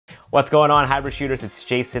What's going on, hybrid shooters? It's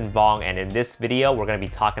Jason Vong, and in this video we're going to be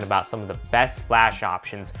talking about some of the best flash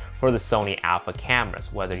options for the Sony Alpha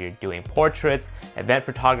cameras, whether you're doing portraits, event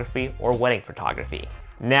photography, or wedding photography.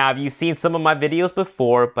 Now, if you've seen some of my videos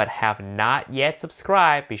before but have not yet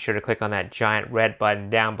subscribed, be sure to click on that giant red button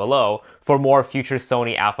down below for more future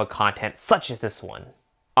Sony Alpha content such as this one.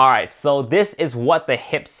 Alright, so this is what the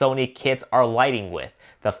hip Sony kits are lighting with,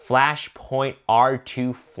 the Flashpoint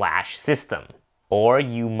R2 flash system. Or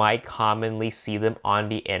you might commonly see them on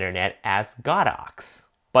the internet as GODOX.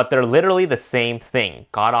 But they're literally the same thing.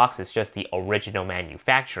 GODOX is just the original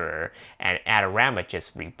manufacturer, and Adorama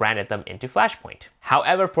just rebranded them into Flashpoint.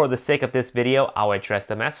 However, for the sake of this video, I'll address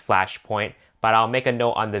them as Flashpoint, but I'll make a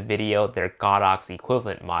note on the video their GODOX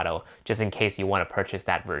equivalent model, just in case you want to purchase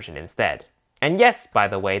that version instead. And yes, by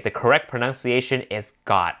the way, the correct pronunciation is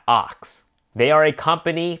GODOX. They are a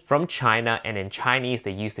company from China, and in Chinese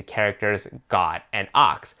they use the characters God and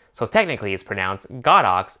Ox, so technically it's pronounced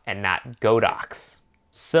GODOX and not GODOX.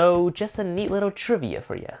 So just a neat little trivia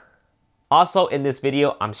for you. Also in this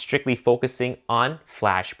video, I'm strictly focusing on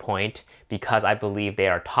Flashpoint because I believe they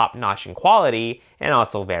are top-notch in quality and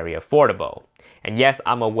also very affordable. And yes,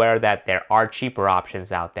 I'm aware that there are cheaper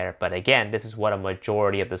options out there, but again, this is what a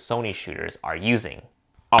majority of the Sony shooters are using.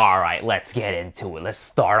 Alright, let's get into it. Let's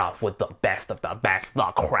start off with the best of the best, the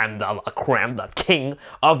creme de la creme, the king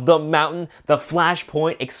of the mountain, the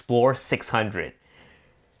Flashpoint XPLOR 600.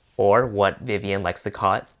 Or what Vivian likes to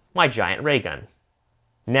call it, my giant ray gun.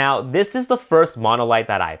 Now, this is the first monolight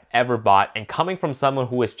that I've ever bought, and coming from someone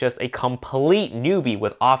who is just a complete newbie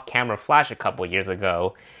with off-camera flash a couple years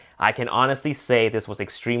ago, I can honestly say this was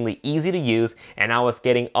extremely easy to use, and I was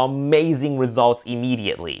getting amazing results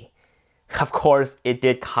immediately. Of course, it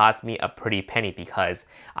did cost me a pretty penny because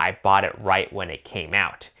I bought it right when it came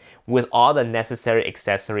out. With all the necessary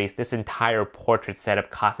accessories, this entire portrait setup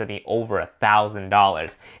costed me over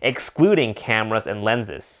 $1,000, excluding cameras and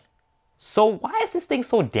lenses. So why is this thing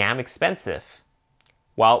so damn expensive?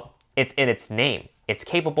 Well, it's in its name. It's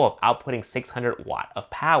capable of outputting 600 watt of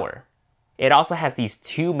power. It also has these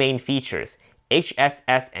two main features,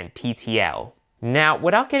 HSS and TTL. Now,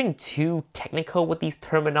 without getting too technical with these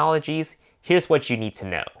terminologies, here's what you need to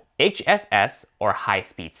know. HSS, or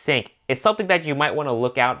high-speed sync, is something that you might want to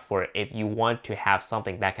look out for if you want to have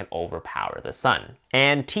something that can overpower the sun.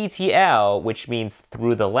 And TTL, which means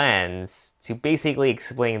through the lens, to basically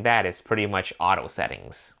explain that is pretty much auto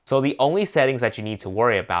settings. So the only settings that you need to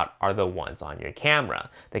worry about are the ones on your camera.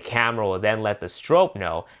 The camera will then let the strobe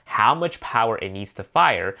know how much power it needs to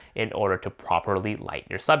fire in order to properly light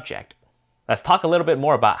your subject. Let's talk a little bit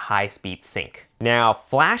more about high-speed sync. Now,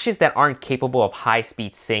 flashes that aren't capable of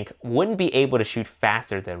high-speed sync wouldn't be able to shoot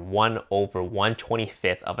faster than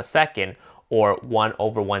 1/125th of a second or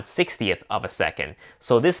 1/160th of a second.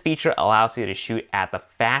 So this feature allows you to shoot at the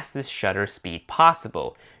fastest shutter speed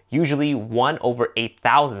possible, usually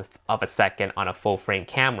 1/8000th of a second on a full-frame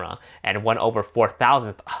camera and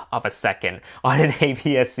 1/4000th of a second on an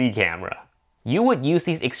APS-C camera. You would use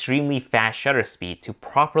these extremely fast shutter speed to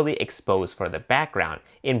properly expose for the background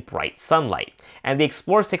in bright sunlight, and the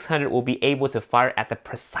XPLOR 600 will be able to fire at the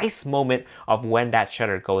precise moment of when that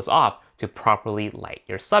shutter goes off to properly light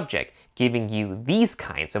your subject, giving you these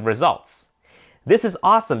kinds of results. This is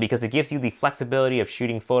awesome because it gives you the flexibility of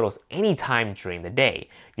shooting photos anytime during the day.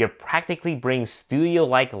 You're practically bringing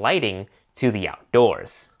studio-like lighting to the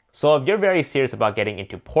outdoors. So if you're very serious about getting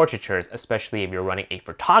into portraitures, especially if you're running a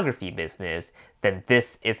photography business, then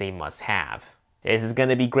this is a must-have. This is going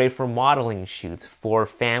to be great for modeling shoots, for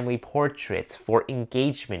family portraits, for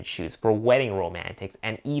engagement shoots, for wedding romantics,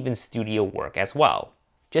 and even studio work as well.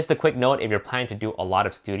 Just a quick note, if you're planning to do a lot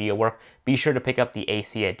of studio work, be sure to pick up the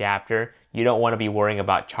AC adapter. You don't want to be worrying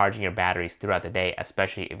about charging your batteries throughout the day,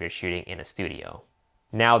 especially if you're shooting in a studio.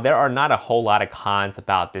 Now, there are not a whole lot of cons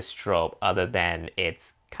about this strobe other than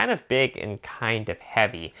it's kind of big and kind of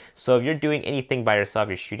heavy. So if you're doing anything by yourself,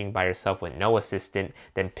 you're shooting by yourself with no assistant,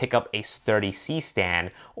 then pick up a sturdy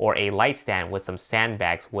C-stand or a light stand with some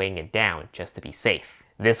sandbags weighing it down just to be safe.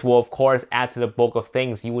 This will of course add to the bulk of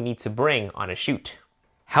things you will need to bring on a shoot.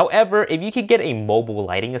 However, if you could get a mobile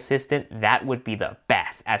lighting assistant, that would be the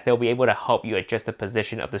best, as they'll be able to help you adjust the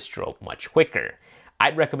position of the strobe much quicker.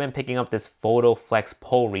 I'd recommend picking up this Photo Flex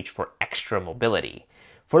pole reach for extra mobility.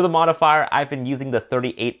 For the modifier, I've been using the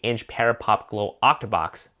 38-inch Parapop Glow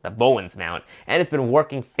Octabox, the Bowen's mount, and it's been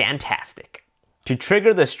working fantastic. To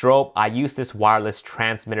trigger the strobe, I use this wireless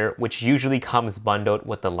transmitter, which usually comes bundled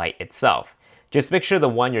with the light itself. Just make sure the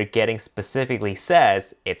one you're getting specifically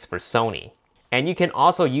says it's for Sony. And you can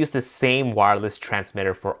also use the same wireless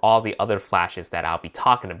transmitter for all the other flashes that I'll be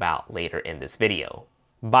talking about later in this video.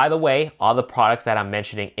 By the way, all the products that I'm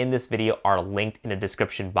mentioning in this video are linked in the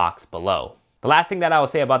description box below. The last thing that I will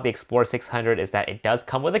say about the XPLOR 600 is that it does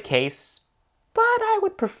come with a case, but I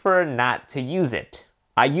would prefer not to use it.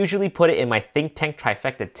 I usually put it in my ThinkTank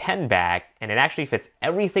Trifecta 10 bag, and it actually fits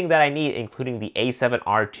everything that I need, including the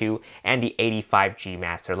a7RIII and the 85G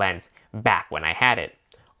master lens back when I had it.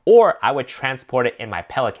 Or I would transport it in my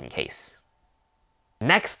Pelican case.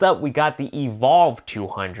 Next up, we got the eVOLV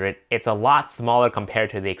 200. It's a lot smaller compared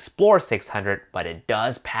to the XPLOR 600, but it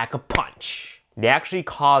does pack a punch. They actually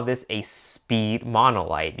call this a speed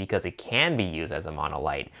monolight because it can be used as a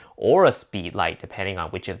monolight or a speed light depending on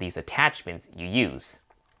which of these attachments you use.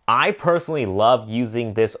 I personally love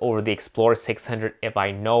using this over the XPLOR 600 if I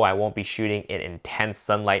know I won't be shooting in intense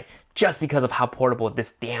sunlight just because of how portable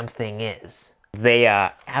this damn thing is. They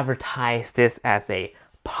advertise this as a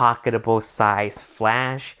pocketable size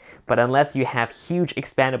flash, but unless you have huge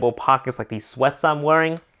expandable pockets like these sweats I'm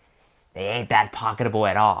wearing, they ain't that pocketable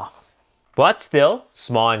at all. But still,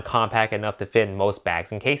 small and compact enough to fit in most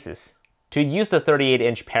bags and cases. To use the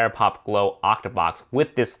 38-inch Parapop Glow Octabox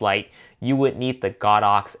with this light, you would need the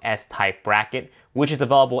GODOX S-Type bracket, which is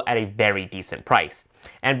available at a very decent price.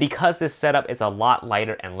 And because this setup is a lot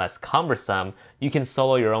lighter and less cumbersome, you can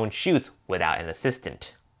solo your own shoots without an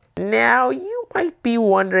assistant. Now, you might be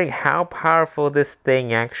wondering how powerful this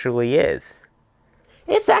thing actually is.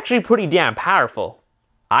 It's actually pretty damn powerful.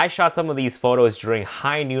 I shot some of these photos during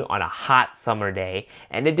high noon on a hot summer day,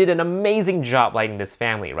 and it did an amazing job lighting this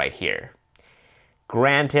family right here.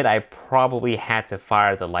 Granted, I probably had to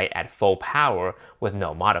fire the light at full power with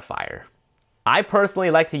no modifier. I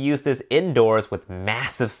personally like to use this indoors with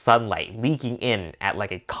massive sunlight leaking in at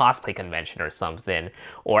like a cosplay convention or something,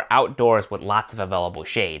 or outdoors with lots of available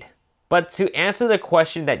shade. But to answer the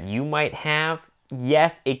question that you might have,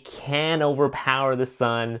 yes, it can overpower the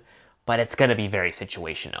sun, but it's gonna be very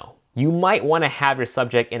situational. You might want to have your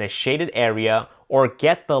subject in a shaded area or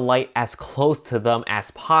get the light as close to them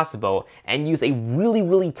as possible and use a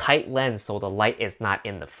really tight lens so the light is not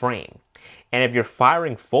in the frame. And if you're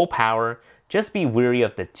firing full power, just be wary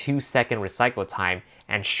of the 2-second recycle time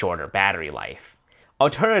and shorter battery life.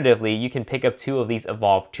 Alternatively, you can pick up 2 of these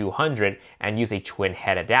eVOLV 200 and use a twin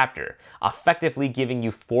head adapter, effectively giving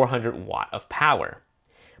you 400 watt of power.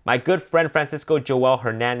 My good friend Francisco Joel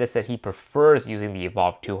Hernandez said he prefers using the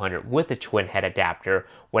eVOLV 200 with the twin head adapter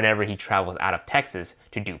whenever he travels out of Texas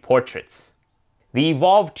to do portraits. The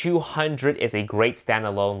eVOLV 200 is a great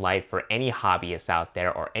standalone light for any hobbyist out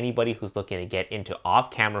there or anybody who's looking to get into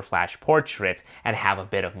off-camera flash portraits and have a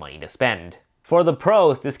bit of money to spend. For the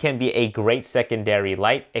pros, this can be a great secondary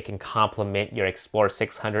light. It can complement your XPLOR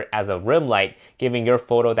 600 as a rim light, giving your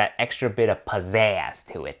photo that extra bit of pizzazz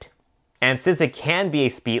to it. And since it can be a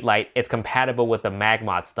speed light, it's compatible with the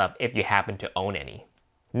Magmod stuff if you happen to own any.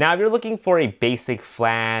 Now, if you're looking for a basic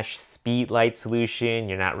flash speed light solution,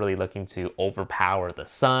 you're not really looking to overpower the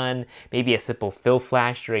sun, maybe a simple fill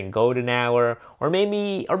flash during golden hour, or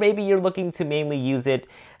maybe you're looking to mainly use it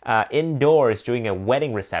indoors during a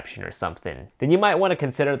wedding reception or something, then you might want to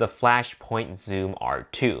consider the Flashpoint Zoom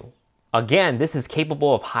R2. Again, this is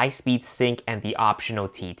capable of high-speed sync and the optional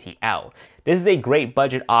TTL. This is a great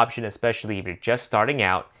budget option, especially if you're just starting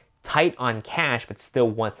out, tight on cash, but still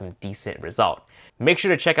want some decent result. Make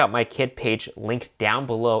sure to check out my kit page linked down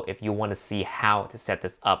below if you want to see how to set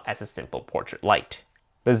this up as a simple portrait light.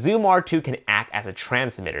 The Zoom R2 can act as a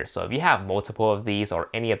transmitter, so if you have multiple of these or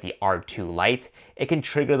any of the R2 lights, it can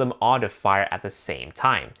trigger them all to fire at the same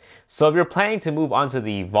time. So if you're planning to move on to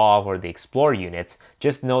the eVOLV or the XPLOR units,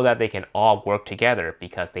 just know that they can all work together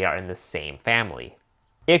because they are in the same family.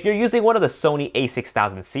 If you're using one of the Sony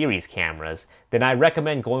a6000 series cameras, then I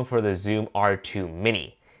recommend going for the Zoom R2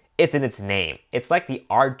 Mini. It's in its name. It's like the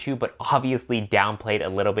R2 but obviously downplayed a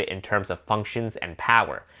little bit in terms of functions and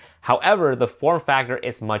power. However, the form factor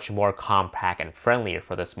is much more compact and friendlier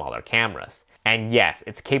for the smaller cameras. And yes,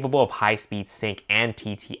 it's capable of high-speed sync and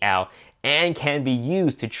TTL and can be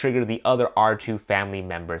used to trigger the other R2 family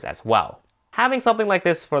members as well. Having something like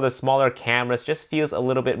this for the smaller cameras just feels a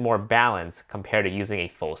little bit more balanced compared to using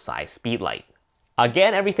a full-size speed light.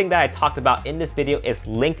 Again, everything that I talked about in this video is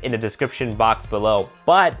linked in the description box below,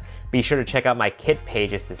 but be sure to check out my kit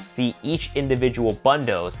pages to see each individual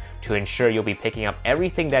bundles to ensure you'll be picking up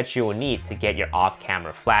everything that you will need to get your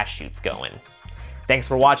off-camera flash shoots going. Thanks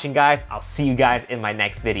for watching, guys. I'll see you guys in my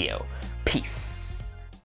next video. Peace.